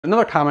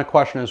Another common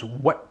question is,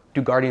 what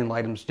do guardian ad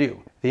litems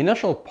do? The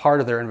initial part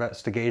of their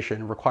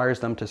investigation requires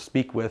them to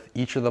speak with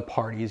each of the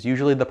parties,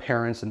 usually the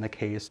parents in the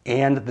case,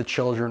 and the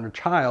children or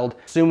child,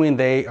 assuming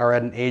they are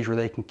at an age where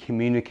they can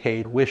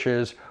communicate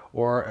wishes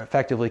or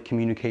effectively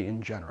communicate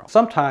in general.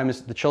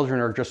 Sometimes the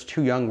children are just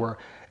too young where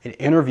an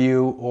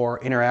interview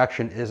or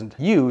interaction isn't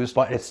used,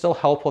 but it's still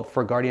helpful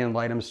for guardian ad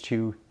litems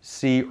to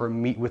see or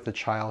meet with the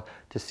child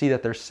to see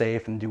that they're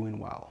safe and doing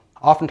well.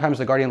 Oftentimes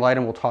the guardian ad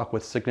litem will talk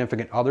with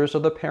significant others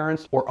of the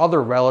parents or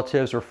other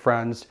relatives or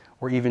friends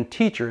or even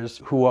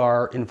teachers who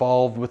are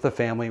involved with the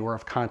family or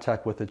have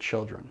contact with the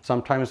children.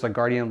 Sometimes the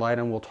guardian ad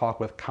litem will talk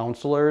with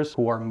counselors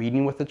who are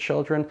meeting with the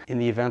children in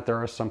the event there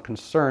are some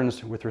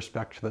concerns with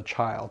respect to the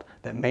child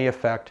that may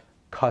affect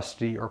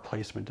custody or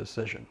placement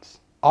decisions.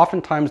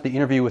 Oftentimes the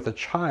interview with the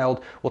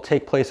child will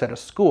take place at a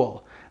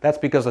school. That's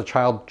because the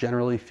child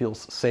generally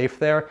feels safe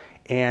there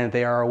and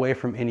they are away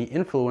from any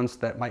influence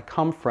that might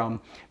come from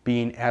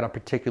being at a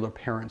particular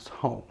parent's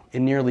home.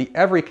 In nearly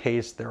every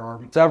case, there are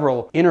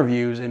several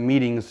interviews and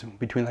meetings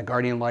between the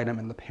guardian ad litem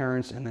and the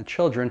parents and the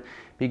children,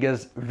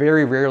 because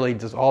very rarely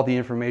does all the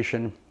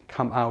information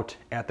come out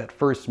at that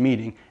first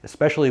meeting,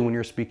 especially when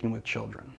you're speaking with children.